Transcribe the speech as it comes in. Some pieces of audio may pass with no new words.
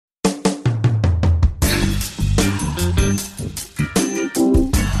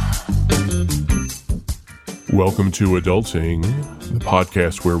Welcome to Adulting, the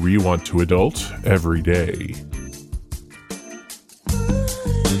podcast where we want to adult every day.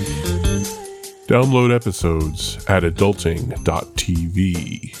 Download episodes at adulting.tv.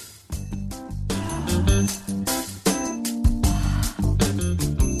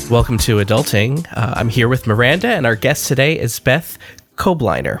 Welcome to Adulting. I'm here with Miranda, and our guest today is Beth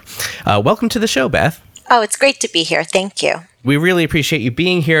Kobliner. Welcome to the show, Beth. Oh, it's great to be here. Thank you. We really appreciate you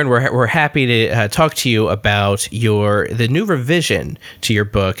being here, and we're happy to talk to you about the new revision to your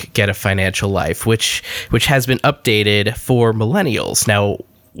book, Get a Financial Life, which has been updated for millennials. Now,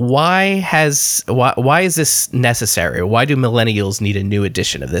 why is this necessary? Why do millennials need a new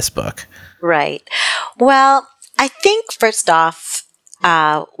edition of this book? Right. Well, I think first off,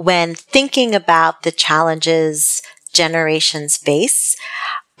 when thinking about the challenges generations face,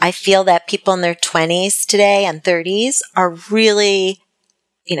 I feel that people in their 20s today and 30s are really,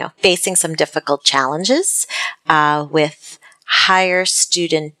 facing some difficult challenges with higher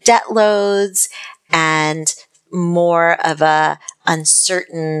student debt loads and more of a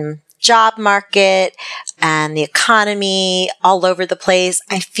uncertain job market and the economy all over the place.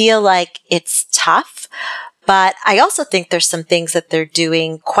 I feel like it's tough, but I also think there's some things that they're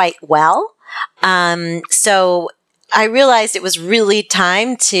doing quite well. So I realized it was really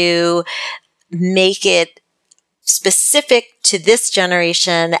time to make it specific to this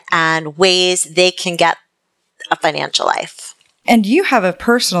generation and ways they can get a financial life. And you have a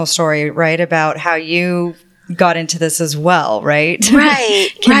personal story, right, about how you got into this as well, right? Right.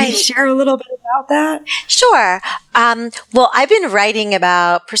 Can you share a little bit about that? Sure. Well, I've been writing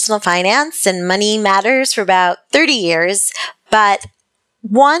about personal finance and money matters for about 30 years, but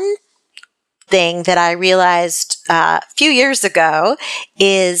one thing that I realized a few years ago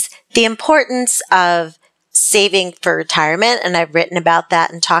is the importance of saving for retirement, and I've written about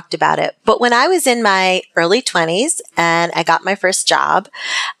that and talked about it. But when I was in my early 20s and I got my first job,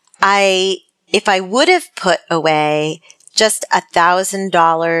 if I would have put away just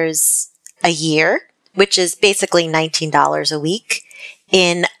 $1,000 a year, which is basically $19 a week,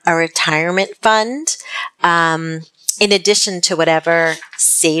 in a retirement fund, in addition to whatever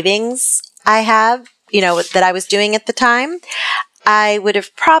savings I have, that I was doing at the time, I would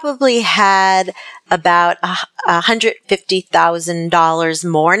have probably had about $150,000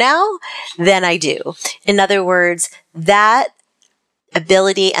 more now than I do. In other words, that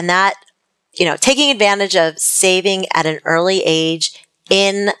ability and that, taking advantage of saving at an early age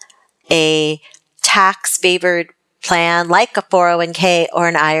in a tax-favored plan like a 401k or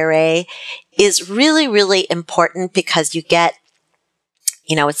an IRA is really, really important because you get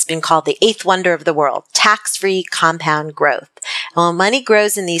it's been called the eighth wonder of the world, tax-free compound growth. And when money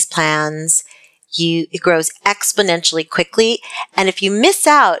grows in these plans, it grows exponentially quickly. And if you miss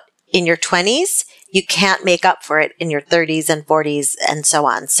out in your 20s, you can't make up for it in your 30s and 40s and so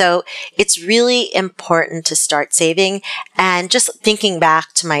on. So it's really important to start saving. And just thinking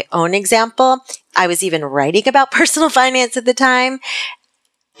back to my own example, I was even writing about personal finance at the time.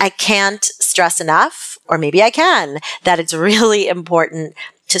 I can't stress enough, or maybe I can, that it's really important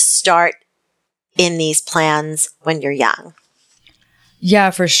to start in these plans when you're young.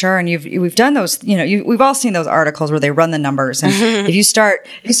 Yeah, for sure. And we've done those, we've all seen those articles where they run the numbers. And if you start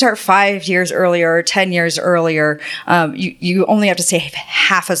 5 years earlier, or 10 years earlier, you only have to save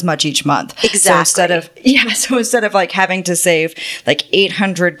half as much each month. Exactly. So instead of like having to save like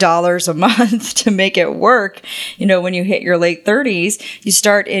 $800 a month to make it work, when you hit your late 30s, you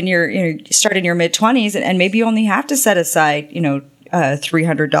start in your mid 20s and maybe you only have to set aside,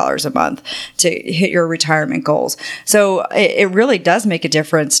 $300 a month to hit your retirement goals. So it really does make a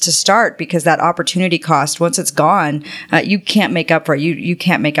difference to start, because that opportunity cost, once it's gone, you can't make up for it. You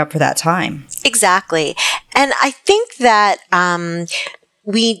can't make up for that time. Exactly. And I think that I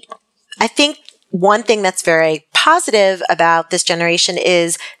think one thing that's very positive about this generation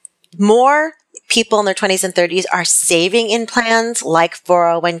is more people in their 20s and 30s are saving in plans like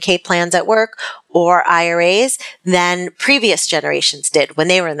 401k plans at work or IRAs than previous generations did when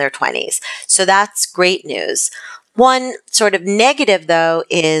they were in their 20s. So that's great news. One sort of negative, though,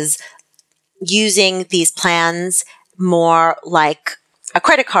 is using these plans more like a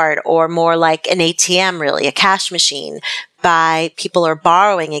credit card or more like an ATM, really, a cash machine, by people are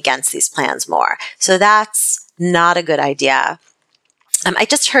borrowing against these plans more. So that's not a good idea. I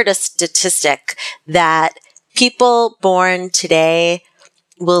just heard a statistic that people born today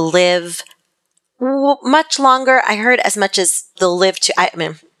will live much longer. I heard as much as they'll live to,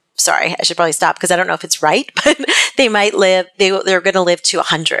 sorry, I should probably stop because I don't know if it's right, but they might live, they're going to live to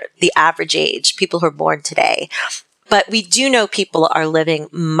 100, the average age, people who are born today. But we do know people are living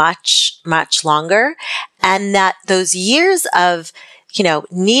much, much longer. And that those years of,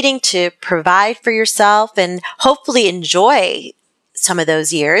 needing to provide for yourself and hopefully enjoy some of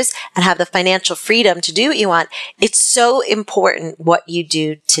those years and have the financial freedom to do what you want. It's so important what you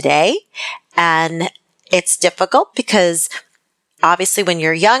do today. And it's difficult because obviously when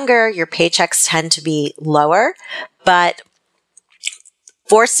you're younger, your paychecks tend to be lower, but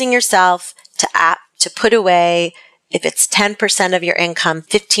forcing yourself to put away, if it's 10% of your income,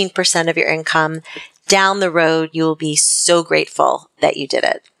 15% of your income, down the road, you will be so grateful that you did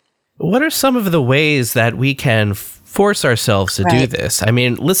it. What are some of the ways that we can force ourselves to do this? I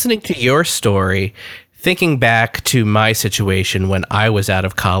mean, listening to your story, thinking back to my situation when I was out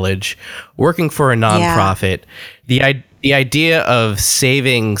of college, working for a nonprofit, the idea of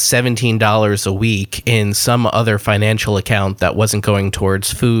saving $17 a week in some other financial account that wasn't going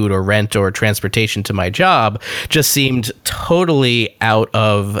towards food or rent or transportation to my job just seemed totally out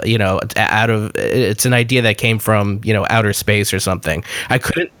of, it's an idea that came from, outer space or something. I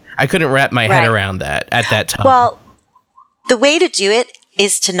couldn't wrap my head around that at that time. Well, the way to do it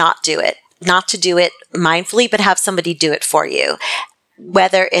is to not do it. Not to do it mindfully, but have somebody do it for you.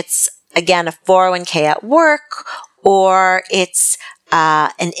 Whether it's, again, a 401k at work, or it's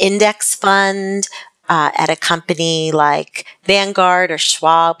an index fund at a company like Vanguard or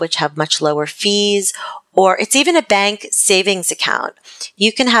Schwab, which have much lower fees, or it's even a bank savings account.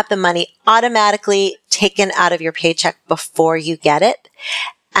 You can have the money automatically taken out of your paycheck before you get it.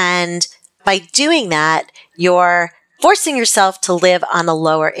 And by doing that, you're forcing yourself to live on a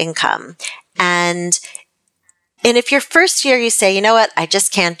lower income. And if your first year you say, you know what, I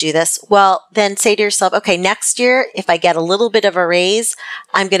just can't do this, well, then say to yourself, okay, next year, if I get a little bit of a raise,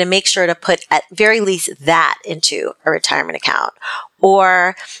 I'm going to make sure to put at very least that into a retirement account.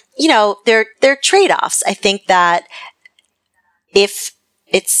 Or, there are trade-offs. I think that if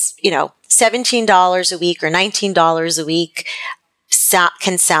it's, $17 a week or $19 a week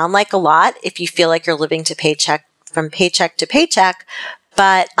can sound like a lot if you feel like you're living from paycheck to paycheck.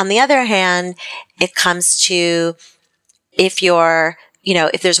 But on the other hand, it comes to if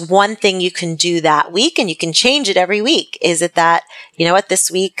there's one thing you can do that week and you can change it every week, is it that, this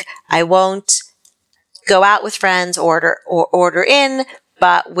week I won't go out with friends or order in,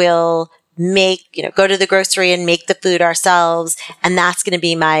 but we'll go to the grocery and make the food ourselves. And that's going to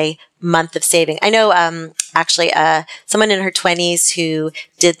be my month of saving. I know, someone in her 20s who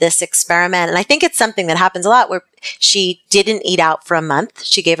did this experiment. And I think it's something that happens a lot where she didn't eat out for a month.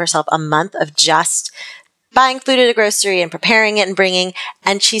 She gave herself a month of just buying food at a grocery and preparing it and bringing,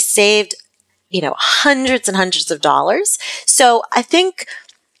 and she saved, hundreds and hundreds of dollars. So I think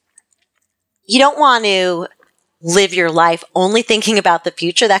you don't want to live your life only thinking about the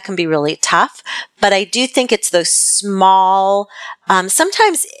future. That can be really tough. But I do think it's those small,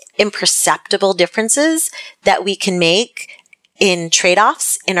 sometimes imperceptible differences that we can make in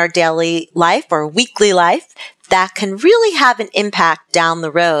trade-offs in our daily life or weekly life that can really have an impact down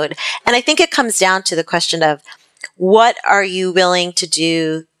the road. And I think it comes down to the question of what are you willing to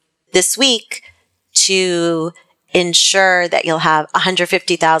do this week to ensure that you'll have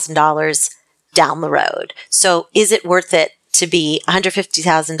 $150,000 down the road. So is it worth it to be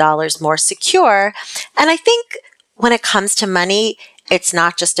 $150,000 more secure? And I think when it comes to money, it's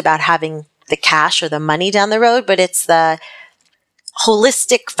not just about having the cash or the money down the road, but it's the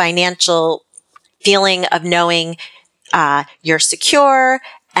holistic financial feeling of knowing you're secure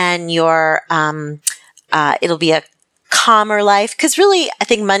and it'll be a calmer life. Because really, I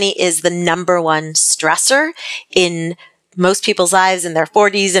think money is the number one stressor in most people's lives in their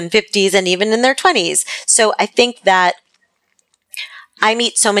 40s and 50s and even in their 20s. So I think that I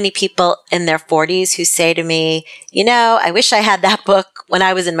meet so many people in their 40s who say to me, I wish I had that book when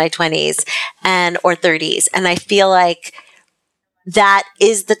I was in my 20s or 30s. And I feel like that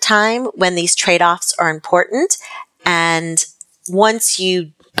is the time when these trade-offs are important. And once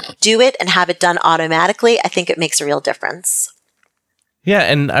you do it and have it done automatically, I think it makes a real difference. Yeah,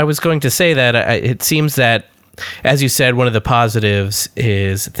 and I was going to say that it seems that, as you said, one of the positives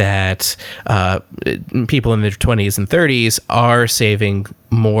is that people in their 20s and 30s are saving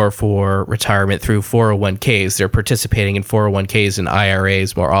more for retirement through 401ks. They're participating in 401ks and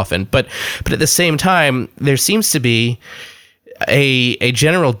IRAs more often. But at the same time, there seems to be a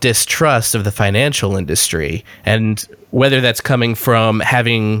general distrust of the financial industry, and whether that's coming from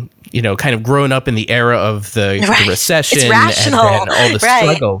having kind of grown up in the era of the recession and all the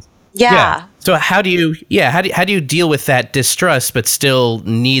struggles. Yeah. So how do you deal with that distrust but still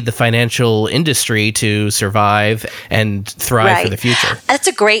need the financial industry to survive and thrive for the future? That's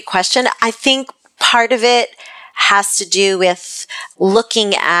a great question. I think part of it has to do with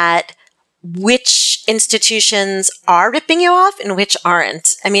looking at which institutions are ripping you off and which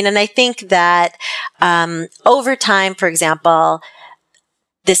aren't. I mean, and I think that over time, for example,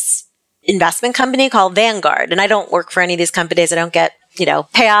 this investment company called Vanguard, and I don't work for any of these companies. I don't get,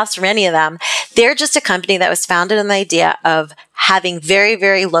 payoffs from any of them. They're just a company that was founded on the idea of having very,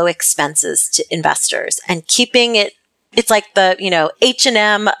 very low expenses to investors and keeping it. It's like the,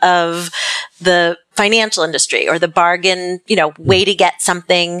 H&M of the financial industry, or the bargain, way to get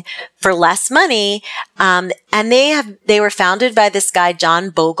something for less money. And they were founded by this guy, John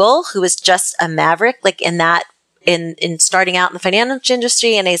Bogle, who was just a maverick, like in starting out in the financial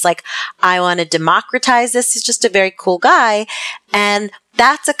industry. And he's like, I want to democratize this. He's just a very cool guy. And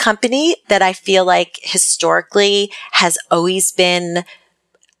that's a company that I feel like historically has always been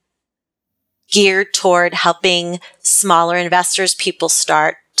geared toward helping smaller investors, people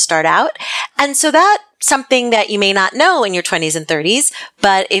start out. And so that's something that you may not know in your 20s and 30s,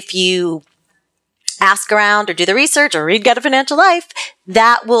 but if you ask around or do the research or read Get a Financial Life,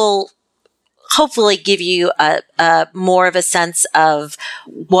 that will hopefully give you a more of a sense of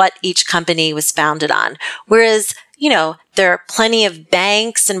what each company was founded on. Whereas, there are plenty of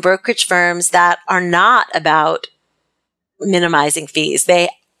banks and brokerage firms that are not about minimizing fees. They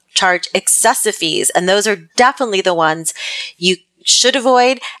charge excessive fees, and those are definitely the ones you should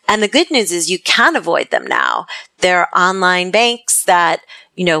avoid. And the good news is you can avoid them now. There are online banks that,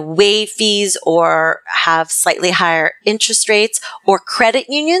 waive fees or have slightly higher interest rates, or credit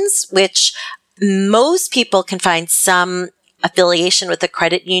unions, which most people can find some affiliation with a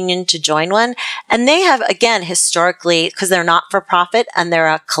credit union to join one. And they have, again, historically, because they're not for profit and they're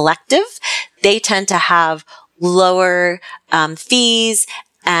a collective, they tend to have lower fees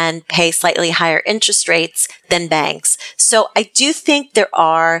and pay slightly higher interest rates than banks. So I do think there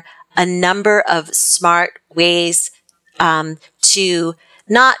are a number of smart ways to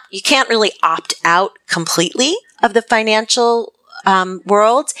not, you can't really opt out completely of the financial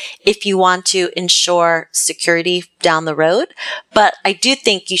world if you want to ensure security down the road. But I do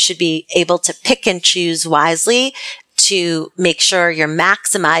think you should be able to pick and choose wisely to make sure you're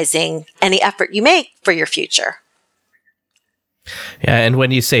maximizing any effort you make for your future. Yeah, and when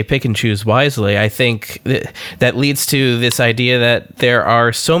you say pick and choose wisely, I think that leads to this idea that there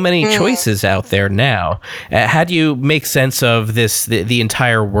are so many choices out there now. How do you make sense of this, the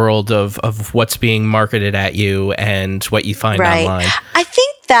entire world of what's being marketed at you and what you find online? I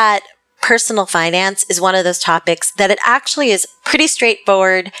think that personal finance is one of those topics that it actually is pretty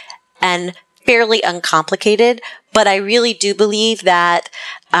straightforward and fairly uncomplicated, but I really do believe that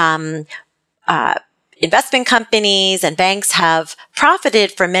investment companies and banks have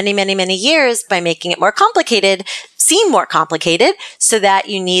profited for many, many, many years by making it more complicated, seem more complicated, so that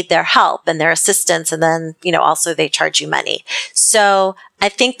you need their help and their assistance. And then, also they charge you money. So I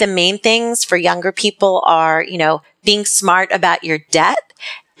think the main things for younger people are, being smart about your debt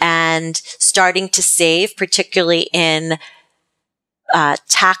and starting to save, particularly in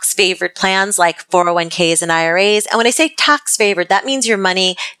tax favored plans like 401ks and IRAs. And when I say tax favored, that means your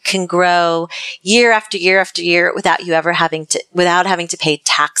money can grow year after year after year without having to pay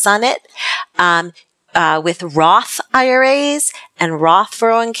tax on it. With Roth IRAs and Roth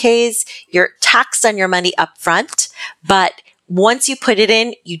 401ks, you're taxed on your money up front, but once you put it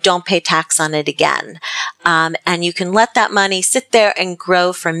in, you don't pay tax on it again. And you can let that money sit there and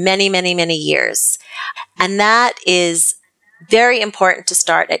grow for many, many, many years. And that is very important to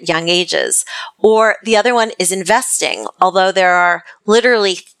start at young ages. Or the other one is investing. Although there are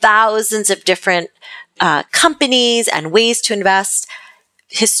literally thousands of different companies and ways to invest,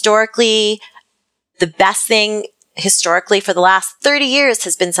 historically, the best thing historically for the last 30 years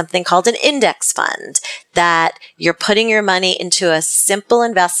has been something called an index fund, that you're putting your money into a simple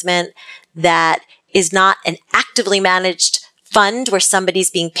investment that is not an actively managed fund where somebody's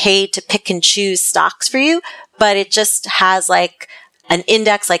being paid to pick and choose stocks for you, but it just has like an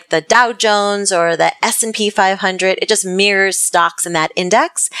index like the Dow Jones or the S&P 500. It just mirrors stocks in that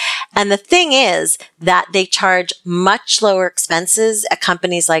index. And the thing is that they charge much lower expenses at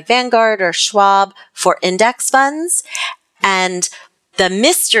companies like Vanguard or Schwab for index funds. And the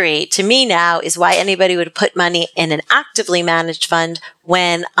mystery to me now is why anybody would put money in an actively managed fund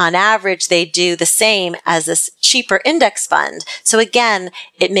when on average they do the same as this cheaper index fund. So again,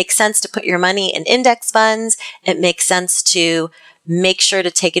 it makes sense to put your money in index funds. It makes sense to make sure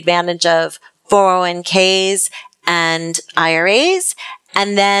to take advantage of 401ks and IRAs,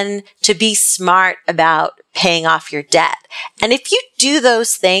 and then to be smart about paying off your debt. And if you do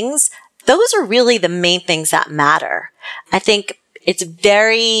those things, those are really the main things that matter. I think it's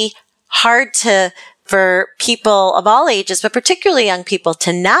very hard for people of all ages, but particularly young people,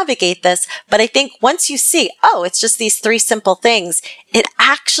 to navigate this. But I think once you see, oh, it's just these 3 simple things, it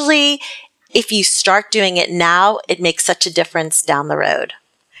actually, if you start doing it now, it makes such a difference down the road.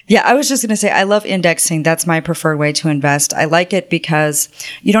 Yeah, I was just going to say, I love indexing. That's my preferred way to invest. I like it because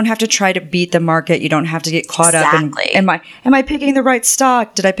you don't have to try to beat the market. You don't have to get caught up in, am I picking the right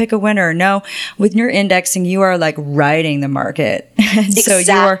stock? Did I pick a winner? No, with your indexing, you are like riding the market. And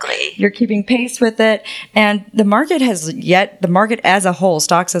exactly. So you're keeping pace with it. And the market as a whole,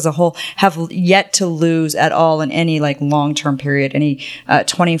 stocks as a whole, have yet to lose at all in any like long-term period, any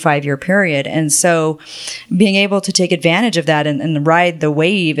 25-year period. And so being able to take advantage of that and ride the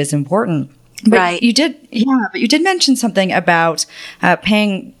wave is important. But right. you did mention something about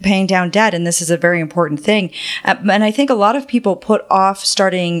paying down debt, and this is a very important thing. And I think a lot of people put off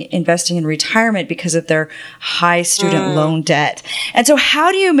starting investing in retirement because of their high student loan debt. And so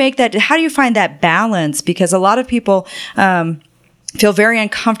how do you find that balance? Because a lot of people feel very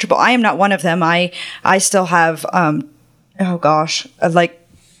uncomfortable. I am not one of them. I still have like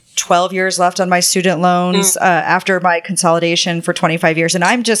 12 years left on my student loans after my consolidation for 25 years. And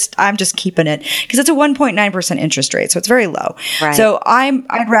I'm just keeping it because it's a 1.9% interest rate. So it's very low. Right. So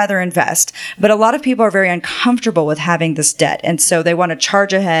I'd rather invest. But a lot of people are very uncomfortable with having this debt. And so they want to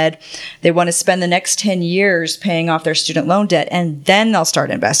charge ahead. They want to spend the next 10 years paying off their student loan debt, and then they'll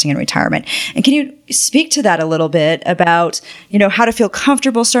start investing in retirement. And can you speak to that a little bit about, how to feel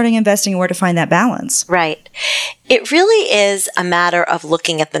comfortable starting investing and where to find that balance? Right. It really is a matter of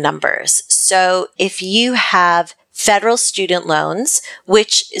looking at the numbers. So if you have federal student loans,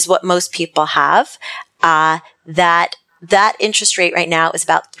 which is what most people have, that interest rate right now is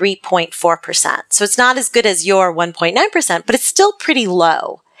about 3.4%. So it's not as good as your 1.9%, but it's still pretty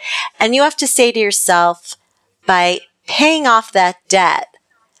low. And you have to say to yourself, by paying off that debt,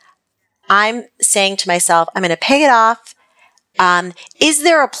 I'm saying to myself, I'm going to pay it off. Is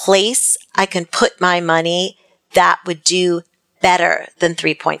there a place I can put my money that would do better than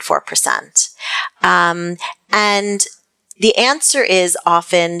 3.4%? And the answer is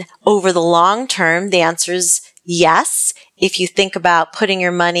often over the long term, the answer is yes. If you think about putting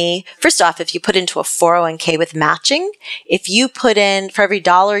your money, first off, if you put into a 401k with matching, if you put in, for every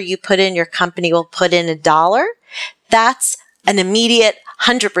dollar you put in, your company will put in $1. That's an immediate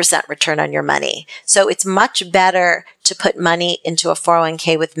 100% return on your money. So it's much better to put money into a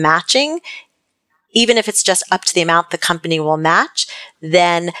 401k with matching, even if it's just up to the amount the company will match,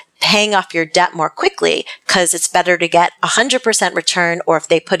 than paying off your debt more quickly, because it's better to get 100% return, or if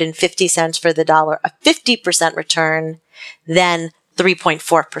they put in 50 cents for the dollar, a 50% return than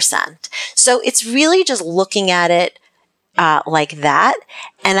 3.4%. So it's really just looking at it like that.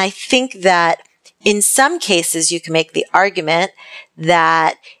 And I think that in some cases, you can make the argument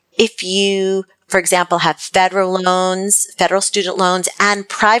that if you, for example, have federal student loans, and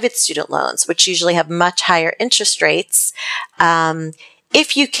private student loans, which usually have much higher interest rates,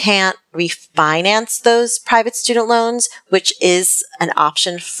 if you can't refinance those private student loans, which is an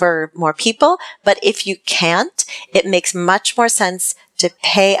option for more people, but if you can't, it makes much more sense to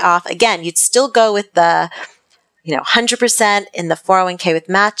pay off. Again, you'd still go with the 100% in the 401k with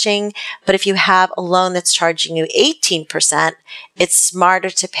matching. But if you have a loan that's charging you 18%, it's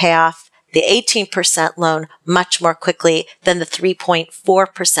smarter to pay off the 18% loan much more quickly than the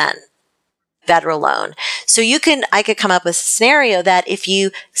 3.4% federal loan. So I could come up with a scenario that if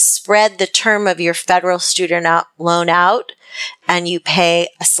you spread the term of your federal student loan out and you pay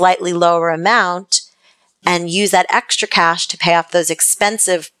a slightly lower amount and use that extra cash to pay off those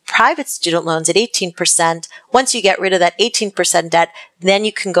expensive private student loans at 18%, once you get rid of that 18% debt, then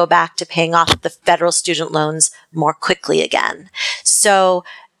you can go back to paying off the federal student loans more quickly again. So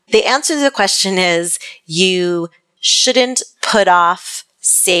the answer to the question is you shouldn't put off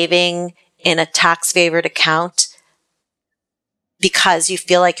saving in a tax-favored account because you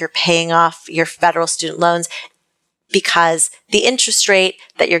feel like you're paying off your federal student loans, because the interest rate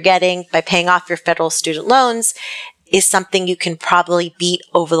that you're getting by paying off your federal student loans is something you can probably beat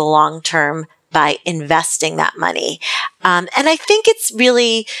over the long term by investing that money. And I think it's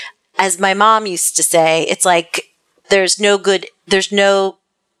really, as my mom used to say, it's like there's no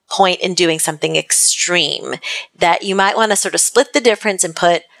point in doing something extreme, that you might want to sort of split the difference and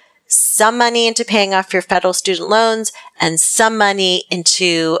put some money into paying off your federal student loans and some money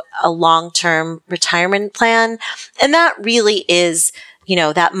into a long-term retirement plan. And that really is,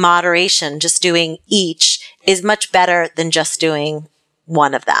 that moderation, just doing each is much better than just doing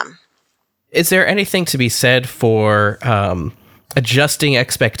one of them. Is there anything to be said for adjusting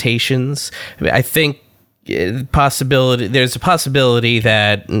expectations? I think there's a possibility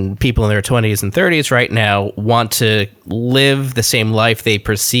that people in their 20s and 30s right now want to live the same life they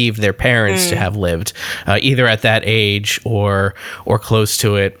perceive their parents to have lived, either at that age or close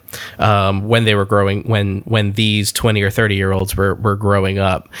to it, when they were growing, when these 20 or 30-year-olds were growing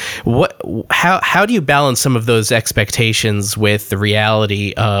up. How do you balance some of those expectations with the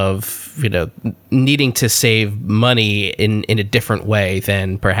reality of, you know, needing to save money in a different way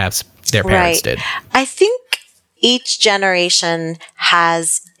than perhaps their parents did? I think each generation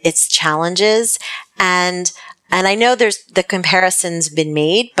has its challenges, and I know there's the comparison's been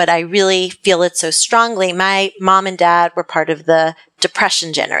made, but I really feel it so strongly. My mom and dad were part of the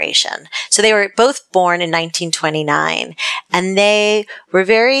Depression generation. So they were both born in 1929, and they were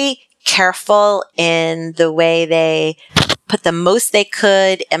very careful in the way they put the most they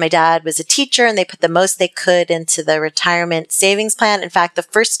could. And my dad was a teacher, and they put the most they could into the retirement savings plan. In fact, the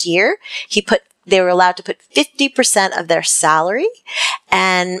first year they were allowed to put 50% of their salary.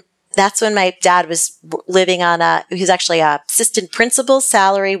 And that's when my dad was living on he was actually a assistant principal's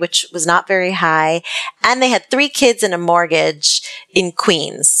salary, which was not very high. And they had 3 kids and a mortgage in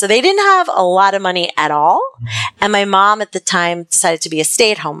Queens. So they didn't have a lot of money at all. And my mom at the time decided to be a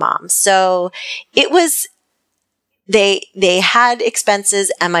stay-at-home mom. So it was, they had expenses,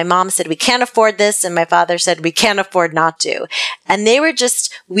 and my mom said, we can't afford this. And my father said, we can't afford not to. And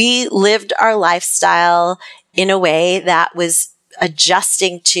we lived our lifestyle in a way that was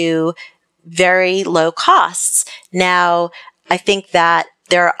adjusting to very low costs. Now, I think that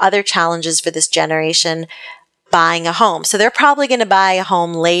there are other challenges for this generation buying a home. So they're probably going to buy a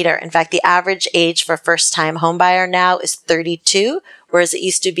home later. In fact, the average age for a first-time home buyer now is 32, whereas it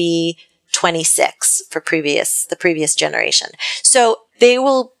used to be 26 for the previous generation. So they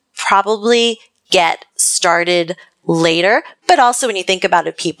will probably get started later, but also when you think about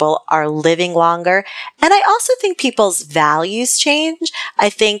it, people are living longer. And I also think people's values change. I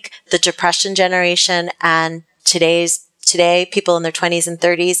think the Depression generation and today people in their 20s and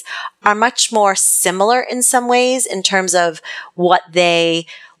 30s are much more similar in some ways in terms of what they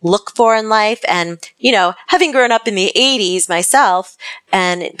look for in life. And, you know, having grown up in the 80s myself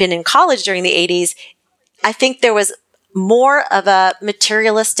and been in college during the 80s, I think there was more of a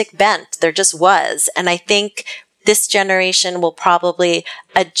materialistic bent. There just was. And I think this generation will probably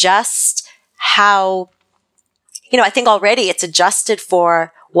adjust how, you know, I think already it's adjusted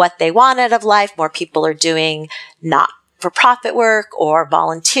for what they want out of life. More people are doing not for profit work or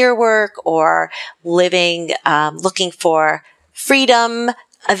volunteer work or living, looking for freedom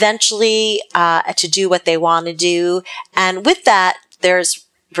eventually, to do what they want to do. And with that, there's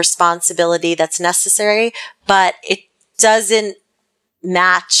responsibility that's necessary, but it doesn't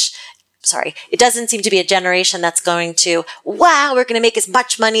seem to be a generation that's going to, wow, we're going to make as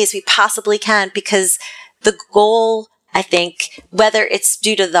much money as we possibly can, because the goal, I think, whether it's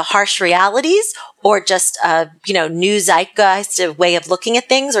due to the harsh realities or just a, new zeitgeist way of looking at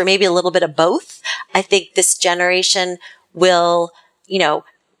things, or maybe a little bit of both, I think this generation will,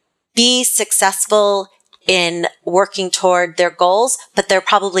 be successful in working toward their goals, but they're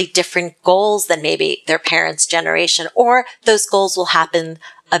probably different goals than maybe their parents' generation, or those goals will happen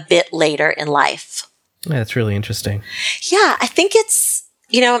a bit later in life. Yeah, that's really interesting. Yeah, I think it's,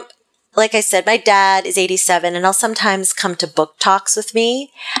 like I said, my dad is 87, and he'll sometimes come to book talks with me.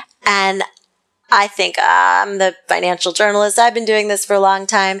 And I think, I'm the financial journalist. I've been doing this for a long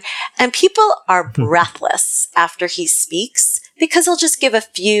time. And people are breathless after he speaks, because he'll just give a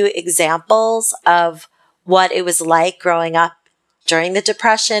few examples of what it was like growing up during the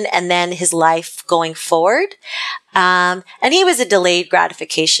Depression and then his life going forward. And he was a delayed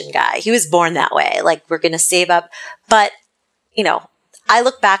gratification guy. He was born that way. Like, we're going to save up. But, I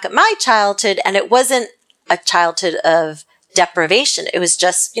look back at my childhood, and it wasn't a childhood of deprivation. It was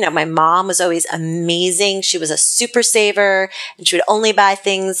just, my mom was always amazing. She was a super saver, and she would only buy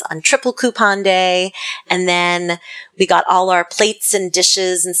things on triple coupon day. And then we got all our plates and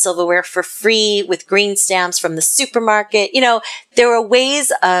dishes and silverware for free with green stamps from the supermarket. There were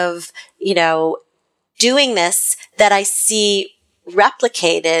ways of, doing this that I see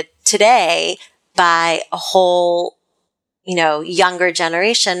replicated today by a whole, younger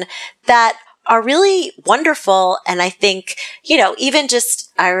generation that are really wonderful. And I think, even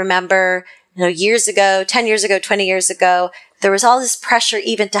just, I remember, years ago, 10 years ago, 20 years ago, there was all this pressure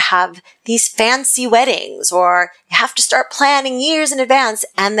even to have these fancy weddings, or you have to start planning years in advance.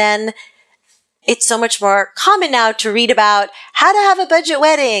 And then it's so much more common now to read about how to have a budget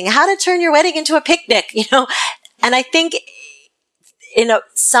wedding, how to turn your wedding into a picnic, And I think in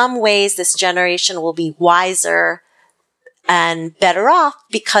some ways, this generation will be wiser and better off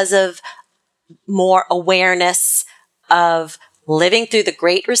because of more awareness of living through the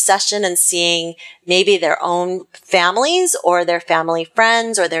Great Recession and seeing maybe their own families or their family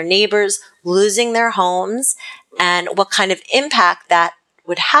friends or their neighbors losing their homes and what kind of impact that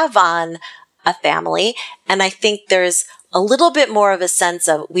would have on a family. And I think there's a little bit more of a sense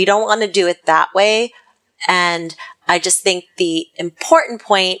of we don't want to do it that way. And I just think the important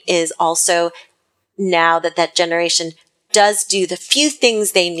point is also now that that generation does do the few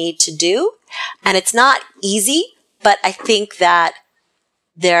things they need to do. And it's not easy, but I think that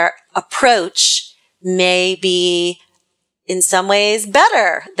their approach may be in some ways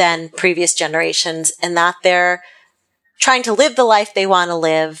better than previous generations in that they're trying to live the life they want to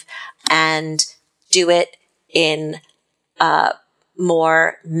live and do it in a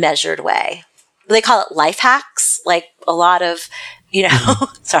more measured way. They call it life hacks, like a lot of,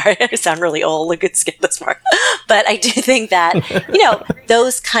 sorry, I sound really old. We could skip this part. But I do think that,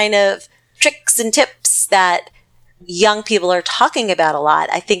 those kind of tricks and tips that young people are talking about a lot,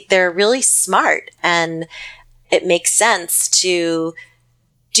 I think they're really smart, and it makes sense to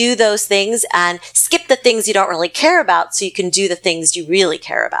do those things and skip the things you don't really care about so you can do the things you really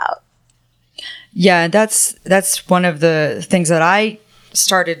care about. Yeah, that's one of the things that I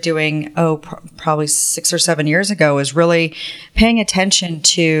started doing, probably 6 or 7 years ago, is really paying attention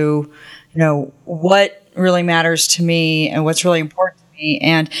to, what really matters to me and what's really important to me,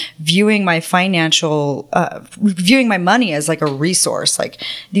 and viewing my money as like a resource. Like,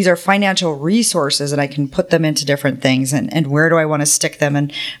 these are financial resources and I can put them into different things, and where do I want to stick them,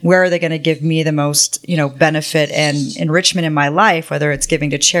 and where are they going to give me the most, benefit and enrichment in my life, whether it's giving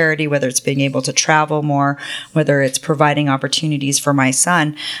to charity, whether it's being able to travel more, whether it's providing opportunities for my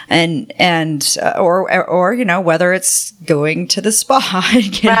son, or whether it's going to the spa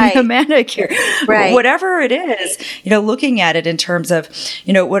and getting a manicure, whatever it is, looking at it in terms of,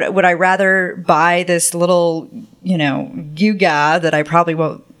 would I rather buy this little, Yuga that I probably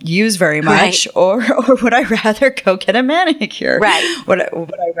won't use very much, or would I rather go get a manicure? Right. Would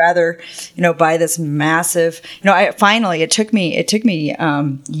I rather, buy this massive, it took me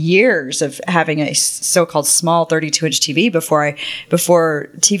years of having a so-called small 32-inch TV before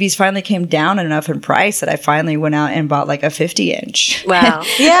TVs finally came down enough in price that I finally went out and bought like a 50-inch. Wow.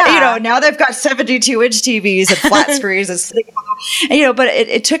 Yeah. Now they've got 72-inch TVs and flat screens and, but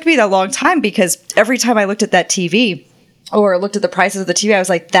it took me a long time, because every time I looked at that TV or looked at the prices of the TV, I was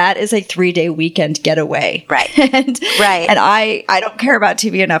like, that is a 3-day weekend getaway. Right. And I don't care about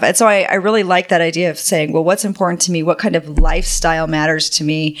TV enough. And so I really like that idea of saying, well, what's important to me? What kind of lifestyle matters to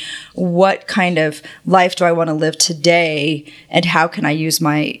me? What kind of life do I want to live today? And how can I use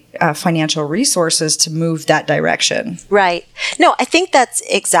my financial resources to move that direction? Right. No, I think that's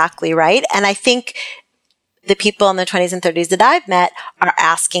exactly right. And I think the people in their 20s and 30s that I've met are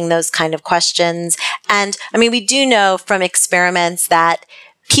asking those kind of questions. And I mean, we do know from experiments that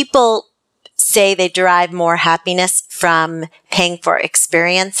people say they derive more happiness from paying for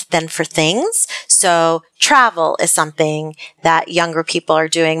experience than for things. So travel is something that younger people are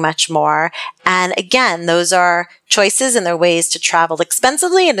doing much more. And again, those are choices, and they're ways to travel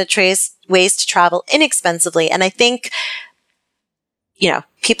expensively and ways to travel inexpensively. And I think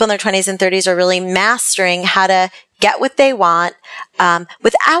people in their 20s and 30s are really mastering how to get what they want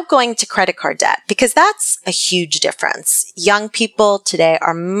without going to credit card debt, because that's a huge difference. Young people today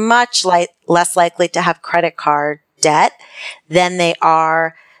are much less likely to have credit card debt than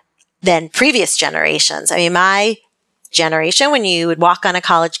previous generations. I mean, my generation, when you would walk on a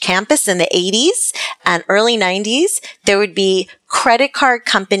college campus in the 80s and early 90s, there would be credit card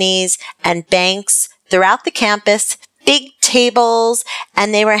companies and banks throughout the campus, big tables,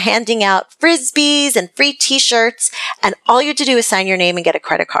 and they were handing out Frisbees and free t-shirts, and all you had to do is sign your name and get a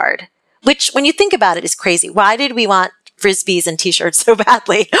credit card, which, when you think about it, is crazy. Why did we want Frisbees and t-shirts so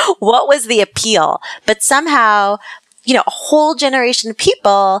badly? What was the appeal? But somehow, a whole generation of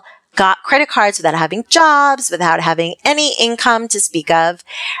people got credit cards without having jobs, without having any income to speak of.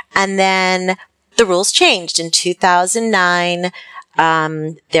 And then the rules changed in 2009.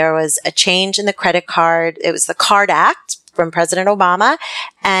 There was a change in the credit card. It was the CARD Act from President Obama,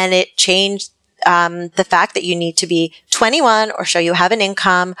 and it changed the fact that you need to be 21 or show you have an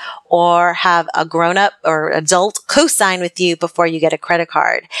income or have a grown-up or adult co-sign with you before you get a credit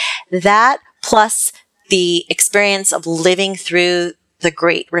card. That, plus the experience of living through the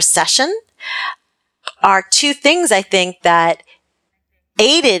Great Recession, are two things I think that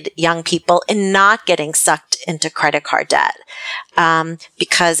aided young people in not getting sucked into credit card debt.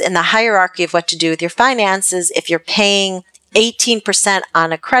 Because in the hierarchy of what to do with your finances, if you're paying 18%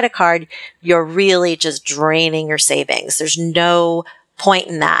 on a credit card, you're really just draining your savings. There's no point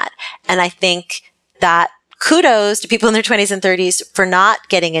in that. And I think that kudos to people in their 20s and 30s for not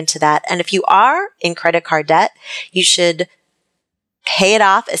getting into that. And if you are in credit card debt, you should pay it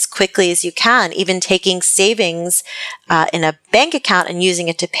off as quickly as you can. Even taking savings in a bank account and using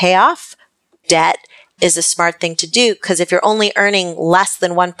it to pay off debt is a smart thing to do, because if you're only earning less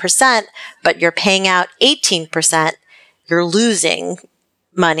than 1%, but you're paying out 18%, you're losing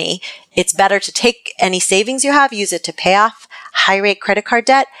money. It's better to take any savings you have, use it to pay off high rate credit card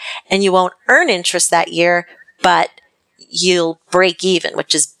debt, and you won't earn interest that year, but you'll break even,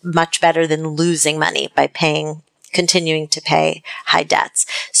 which is much better than losing money by continuing to pay high debts.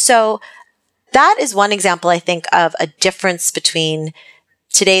 So that is one example, I think, of a difference between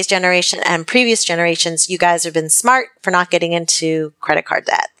today's generation and previous generations. You guys have been smart for not getting into credit card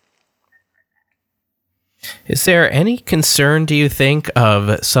debt. Is there any concern, do you think,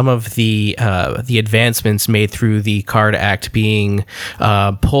 of some of the advancements made through the CARD Act being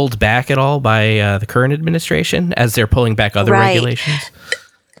pulled back at all by the current administration as they're pulling back other regulations?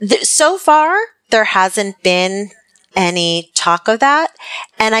 So far, there hasn't been any talk of that.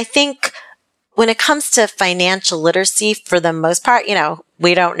 And I think when it comes to financial literacy, for the most part,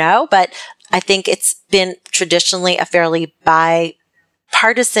 we don't know, but I think it's been traditionally a fairly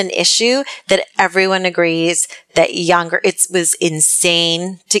bipartisan issue that everyone agrees that it was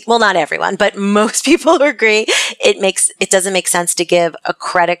insane well, not everyone, but most people agree it doesn't make sense to give a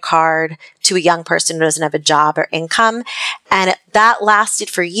credit card to a young person who doesn't have a job or income. And that lasted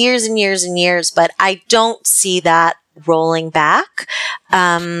for years and years and years, but I don't see that rolling back.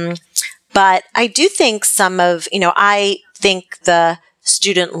 But I do think I think the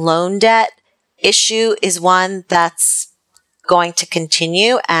student loan debt issue is one that's going to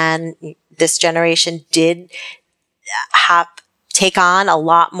continue. And this generation did take on a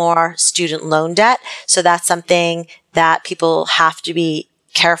lot more student loan debt. So that's something that people have to be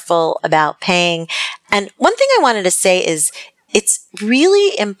careful about paying. And one thing I wanted to say is it's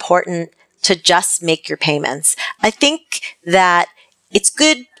really important to just make your payments. I think that it's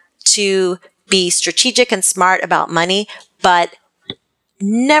good to be strategic and smart about money, but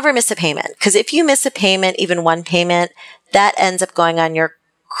never miss a payment. Because if you miss a payment, even one payment, that ends up going on your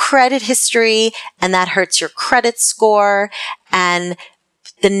credit history, and that hurts your credit score. And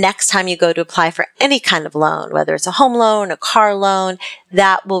the next time you go to apply for any kind of loan, whether it's a home loan, a car loan,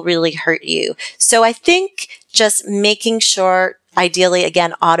 that will really hurt you. So I think just making sure, ideally,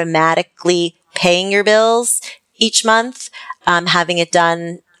 again, automatically paying your bills each month, having it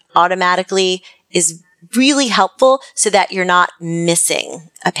done automatically is really helpful so that you're not missing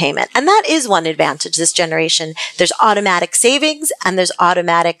a payment. And that is one advantage this generation. There's automatic savings and there's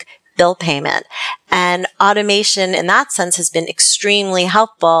automatic bill payment. And automation in that sense has been extremely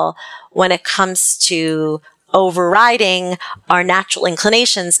helpful when it comes to overriding our natural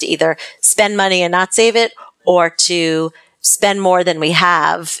inclinations to either spend money and not save it, or to spend more than we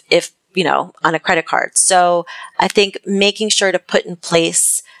have on a credit card. So I think making sure to put in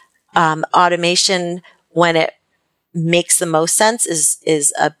place automation when it makes the most sense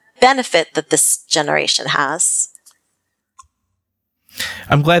is a benefit that this generation has.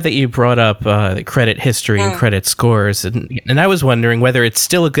 I'm glad that you brought up credit history and credit scores. And I was wondering whether it's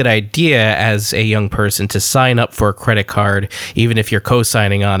still a good idea as a young person to sign up for a credit card, even if you're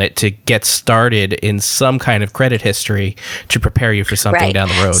co-signing on it, to get started in some kind of credit history to prepare you for something down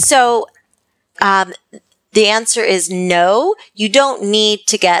the road. So the answer is no. You don't need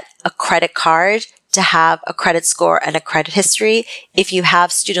to get a credit card to have a credit score and a credit history. If you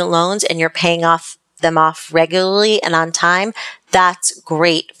have student loans and you're paying them off regularly and on time, that's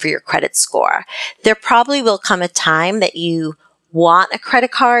great for your credit score. There probably will come a time that you want a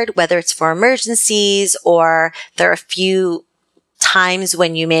credit card, whether it's for emergencies or there are a few times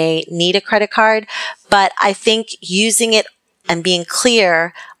when you may need a credit card. But I think using it and being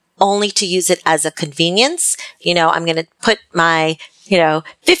clear only to use it as a convenience. I'm going to put my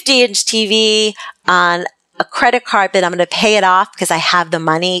 50-inch TV on a credit card, but I'm going to pay it off because I have the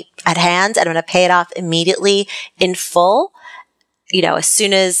money at hand, and I'm going to pay it off immediately in full. As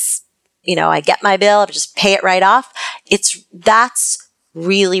soon as, I get my bill, I'll just pay it right off. That's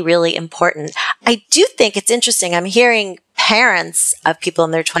really, really important. I do think it's interesting. I'm hearing parents of people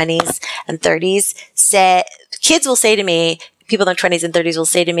in their 20s and 30s kids will say to me, people in their 20s and 30s will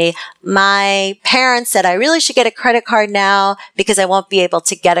say to me, my parents said I really should get a credit card now because I won't be able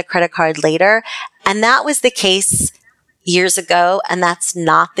to get a credit card later. And that was the case years ago, and that's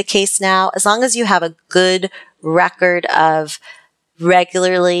not the case now. As long as you have a good record of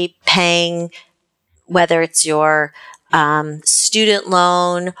regularly paying, whether it's your student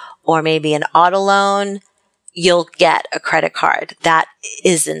loan or maybe an auto loan, you'll get a credit card. That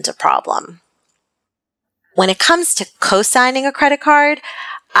isn't a problem. When it comes to co-signing a credit card,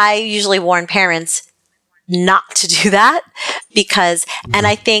 I usually warn parents not to do that because, and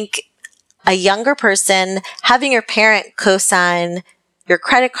I think a younger person, having your parent co-sign your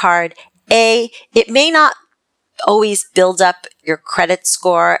credit card, it may not always build up your credit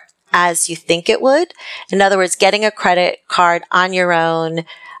score as you think it would. In other words, getting a credit card on your own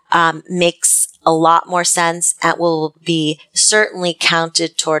makes a lot more sense and will be certainly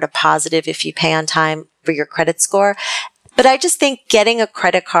counted toward a positive if you pay on time for your credit score. But I just think getting a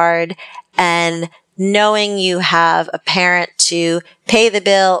credit card and knowing you have a parent to pay the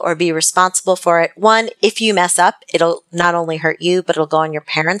bill or be responsible for it. One, if you mess up, it'll not only hurt you, but it'll go on your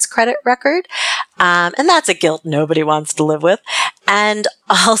parents' credit record. And that's a guilt nobody wants to live with. And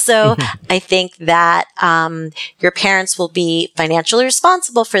also, I think that your parents will be financially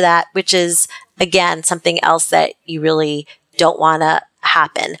responsible for that, which is, again, something else that you really don't want to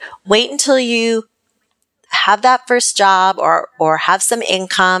happen. Wait until you have that first job or have some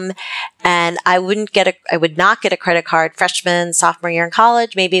income. And I would not get a credit card freshman, sophomore year in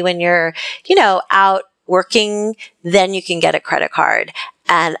college. Maybe when you're, out working, then you can get a credit card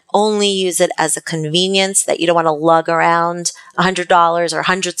and only use it as a convenience that you don't want to lug around $100 or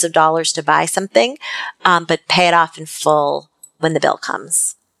hundreds of dollars to buy something, but pay it off in full when the bill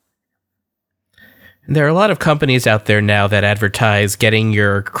comes. There are a lot of companies out there now that advertise getting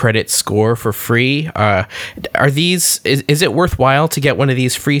your credit score for free. Is it worthwhile to get one of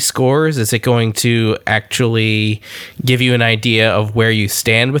these free scores? Is it going to actually give you an idea of where you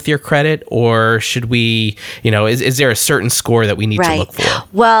stand with your credit? Or should we, is there a certain score that we need to look for?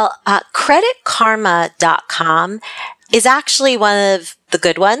 Well, creditkarma.com is actually one of the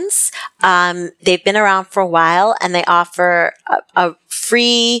good ones. They've been around for a while and they offer a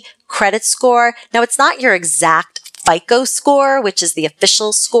free credit score. Now, it's not your exact FICO score, which is the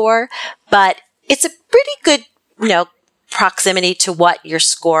official score, but it's a pretty good, proximity to what your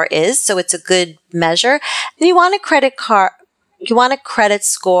score is. So it's a good measure. And you want a credit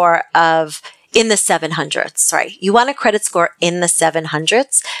score of in the 700s. Sorry. You want a credit score in the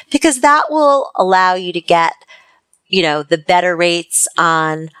 700s because that will allow you to get, the better rates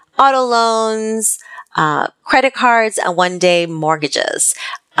on auto loans, credit cards, and one-day mortgages.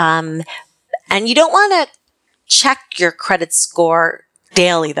 And you don't want to check your credit score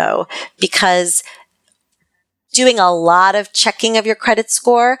daily, though, because doing a lot of checking of your credit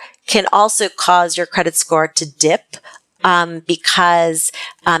score can also cause your credit score to dip because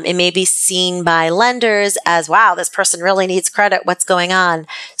it may be seen by lenders as, wow, this person really needs credit. What's going on?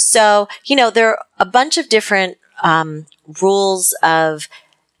 So, there are a bunch of different rules of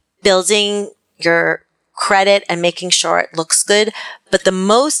building your credit and making sure it looks good. But the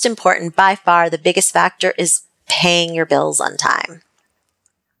most important, by far, the biggest factor is paying your bills on time.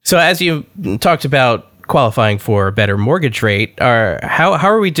 So as you talked about qualifying for a better mortgage rate, how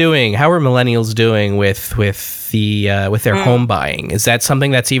are we doing? How are millennials doing with their home buying? Is that something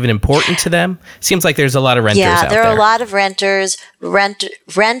that's even important to them? Seems like there's a lot of renters out there. Yeah, there are a lot of renters.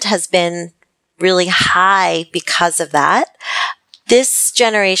 Rent has been really high because of that. This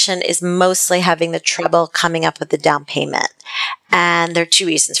generation is mostly having the trouble coming up with the down payment. And there are two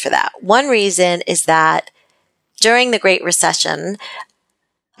reasons for that. One reason is that during the Great Recession,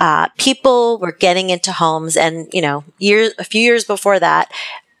 people were getting into homes and, a few years before that,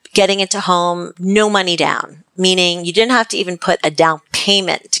 getting into home, no money down, meaning you didn't have to even put a down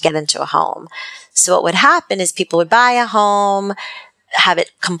payment to get into a home. So what would happen is people would buy a home, have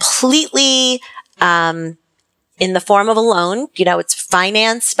it completely, in the form of a loan, it's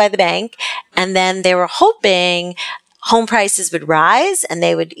financed by the bank. And then they were hoping home prices would rise and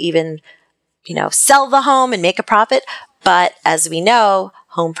they would even, sell the home and make a profit. But as we know,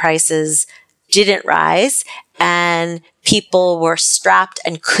 home prices didn't rise and people were strapped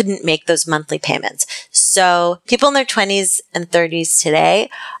and couldn't make those monthly payments. So people in their 20s and 30s today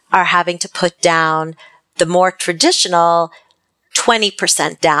are having to put down the more traditional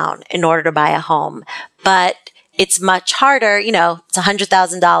 20% down in order to buy a home. But it's much harder, it's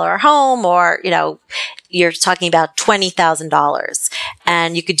 $100,000 home or, you're talking about $20,000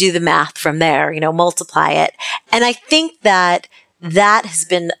 and you could do the math from there, multiply it. And I think that has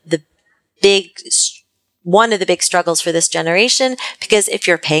been one of the big struggles for this generation, because if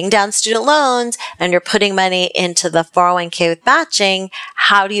you're paying down student loans and you're putting money into the 401k with matching,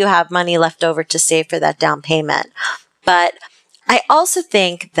 how do you have money left over to save for that down payment? But I also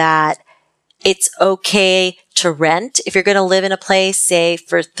think that it's okay to rent. If you're going to live in a place, say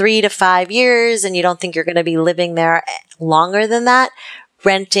for 3 to 5 years, and you don't think you're going to be living there longer than that,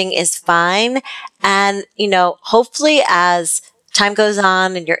 renting is fine. And, hopefully as time goes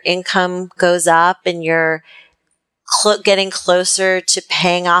on and your income goes up and you're getting closer to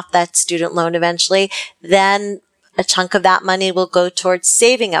paying off that student loan eventually, then a chunk of that money will go towards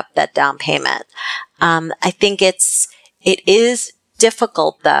saving up that down payment. I think it is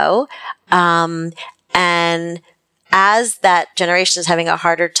difficult though. And as that generation is having a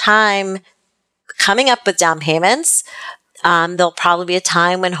harder time coming up with down payments, there'll probably be a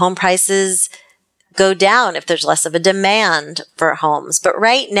time when home prices go down if there's less of a demand for homes. But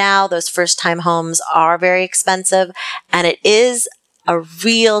right now, those first-time homes are very expensive, and it is a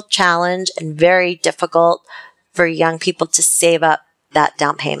real challenge and very difficult for young people to save up that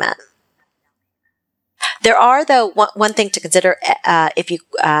down payment. There are, though, one thing to consider if you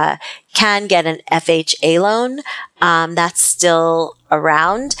can get an FHA loan, that's still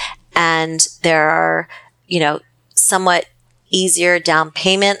around, and there are, somewhat easier down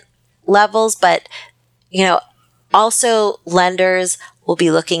payment levels, but also lenders will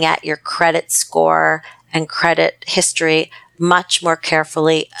be looking at your credit score and credit history much more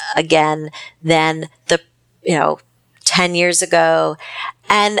carefully again than the 10 years ago.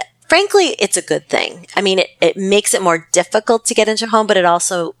 And frankly, it's a good thing. I mean, it makes it more difficult to get into a home, but it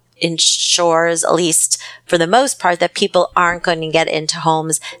also ensures, at least for the most part, that people aren't going to get into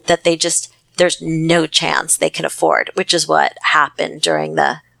homes that there's no chance they can afford, which is what happened during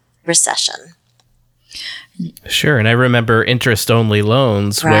the recession. Sure. And I remember interest-only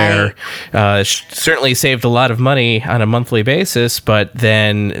loans where certainly saved a lot of money on a monthly basis, but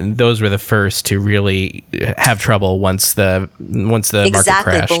then those were the first to really have trouble once the market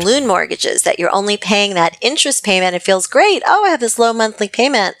crashed. Balloon mortgages that you're only paying that interest payment. It feels great. Oh, I have this low monthly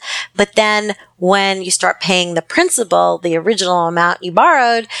payment. But then when you start paying the principal, the original amount you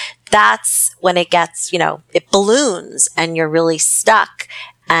borrowed, that's when it gets, it balloons and you're really stuck.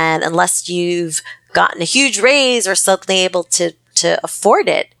 And unless you've gotten a huge raise or suddenly able to afford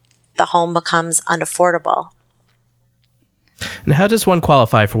it, the home becomes unaffordable. And how does one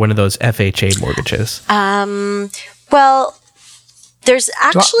qualify for one of those FHA mortgages? Well, there's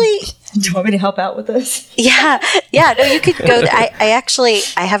actually... Do you want me to help out with this? Yeah. No, you could go. I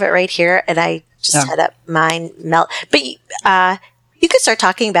have it right here, and I just had up mine melt. But you could start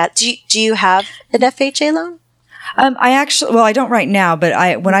talking about. Do you have an FHA loan? I don't right now,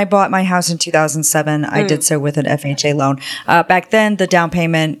 but when I bought my house in 2007, I did so with an FHA loan. Back then, the down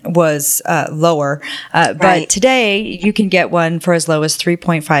payment was lower, but today you can get one for as low as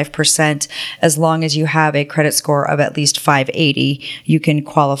 3.5%. As long as you have a credit score of at least 580, you can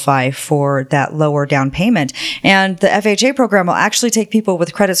qualify for that lower down payment. And the FHA program will actually take people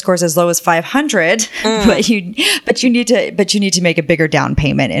with credit scores as low as 500, but you need to make a bigger down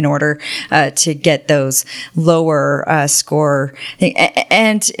payment in order to get those lower score.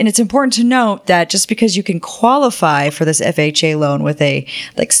 And it's important to note that just because you can qualify for this FHA loan with a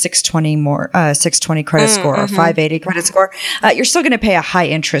 620 credit score or 580 credit score, you're still going to pay a high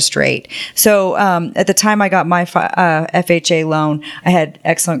interest rate. So at the time I got my FHA loan, I had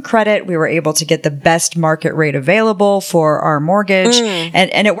excellent credit. We were able to get the best market rate available for our mortgage,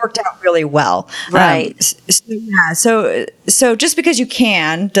 and it worked out really well. Right. So just because you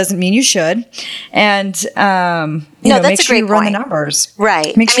can doesn't mean you should. And that's make a sure great you run point. The numbers.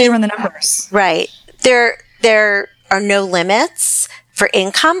 Right. Make sure you run the numbers. Right. There are no limits for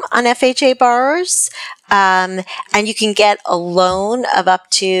income on FHA borrowers, and you can get a loan of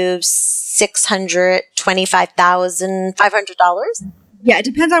up to $625,500. Yeah, it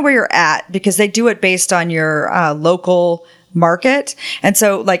depends on where you're at because they do it based on your local market. And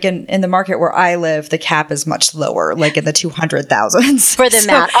so like in the market where I live, the cap is much lower, like in the 200,000s. For the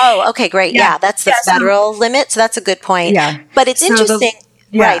amount. Oh, okay, great. Yeah, that's the federal limit. So that's a good point. Yeah. But it's interesting.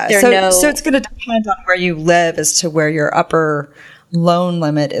 Right. So it's going to depend on where you live as to where your upper loan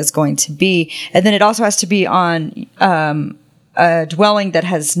limit is going to be. And then it also has to be on a dwelling that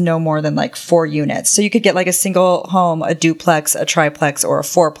has no more than like 4 units. So you could get like a single home, a duplex, a triplex, or a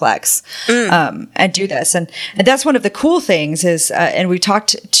fourplex, and do this. And that's one of the cool things is, and we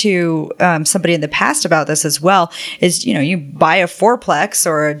talked to somebody in the past about this as well, is, you buy a fourplex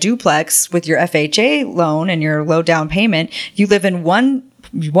or a duplex with your FHA loan and your low down payment, you live in one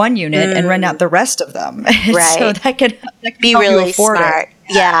unit and rent out the rest of them. Right. So that could be really smart.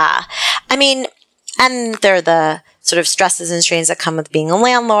 Yeah. I mean, and they're the sort of stresses and strains that come with being a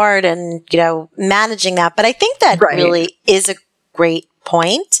landlord and, managing that. But I think that really is a great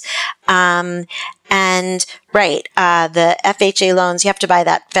point. The FHA loans, you have to buy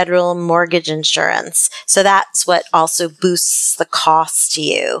that federal mortgage insurance. So that's what also boosts the cost to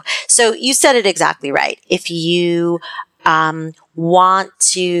you. So you said it exactly right. If you want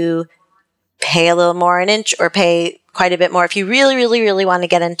to pay a little more or pay quite a bit more. If you really, really, really want to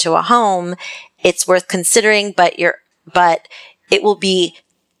get into a home, it's worth considering, but it will be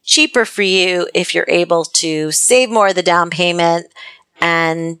cheaper for you if you're able to save more of the down payment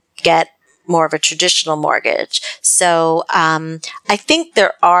and get more of a traditional mortgage. So I think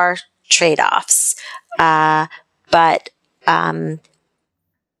there are trade-offs, but I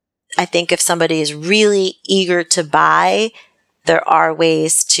think if somebody is really eager to buy, there are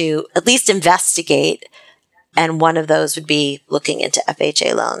ways to at least investigate, and one of those would be looking into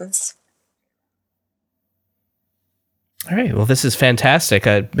FHA loans. All right. Well, this is fantastic.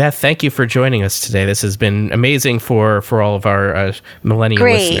 Beth, thank you for joining us today. This has been amazing for all of our millennial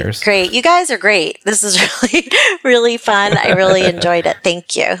listeners. Great. You guys are great. This is really, really fun. I really enjoyed it.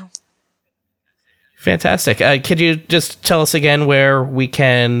 Thank you. Fantastic. Could you just tell us again where we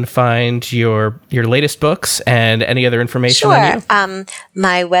can find your latest books and any other information on you?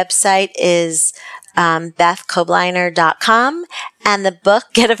 My website is BethKobliner.com, and the book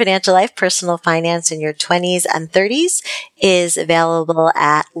Get a Financial Life, Personal Finance in Your 20s and 30s is available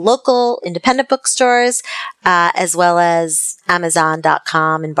at local independent bookstores, as well as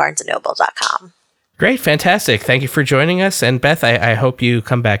Amazon.com and BarnesandNoble.com. Great. Fantastic. Thank you for joining us. And Beth, I hope you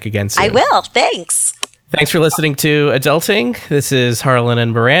come back again soon. I will. Thanks. Thanks for listening to Adulting. This is Harlan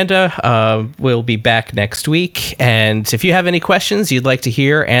and Miranda. We'll be back next week. And if you have any questions you'd like to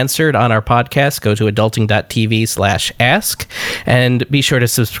hear answered on our podcast, go to adulting.tv/ask. And be sure to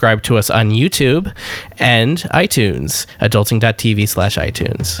subscribe to us on YouTube and iTunes,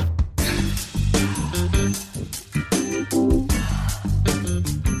 adulting.tv/iTunes.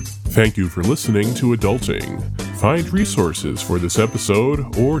 Thank you for listening to Adulting. Find resources for this episode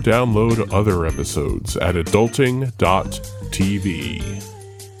or download other episodes at adulting.tv.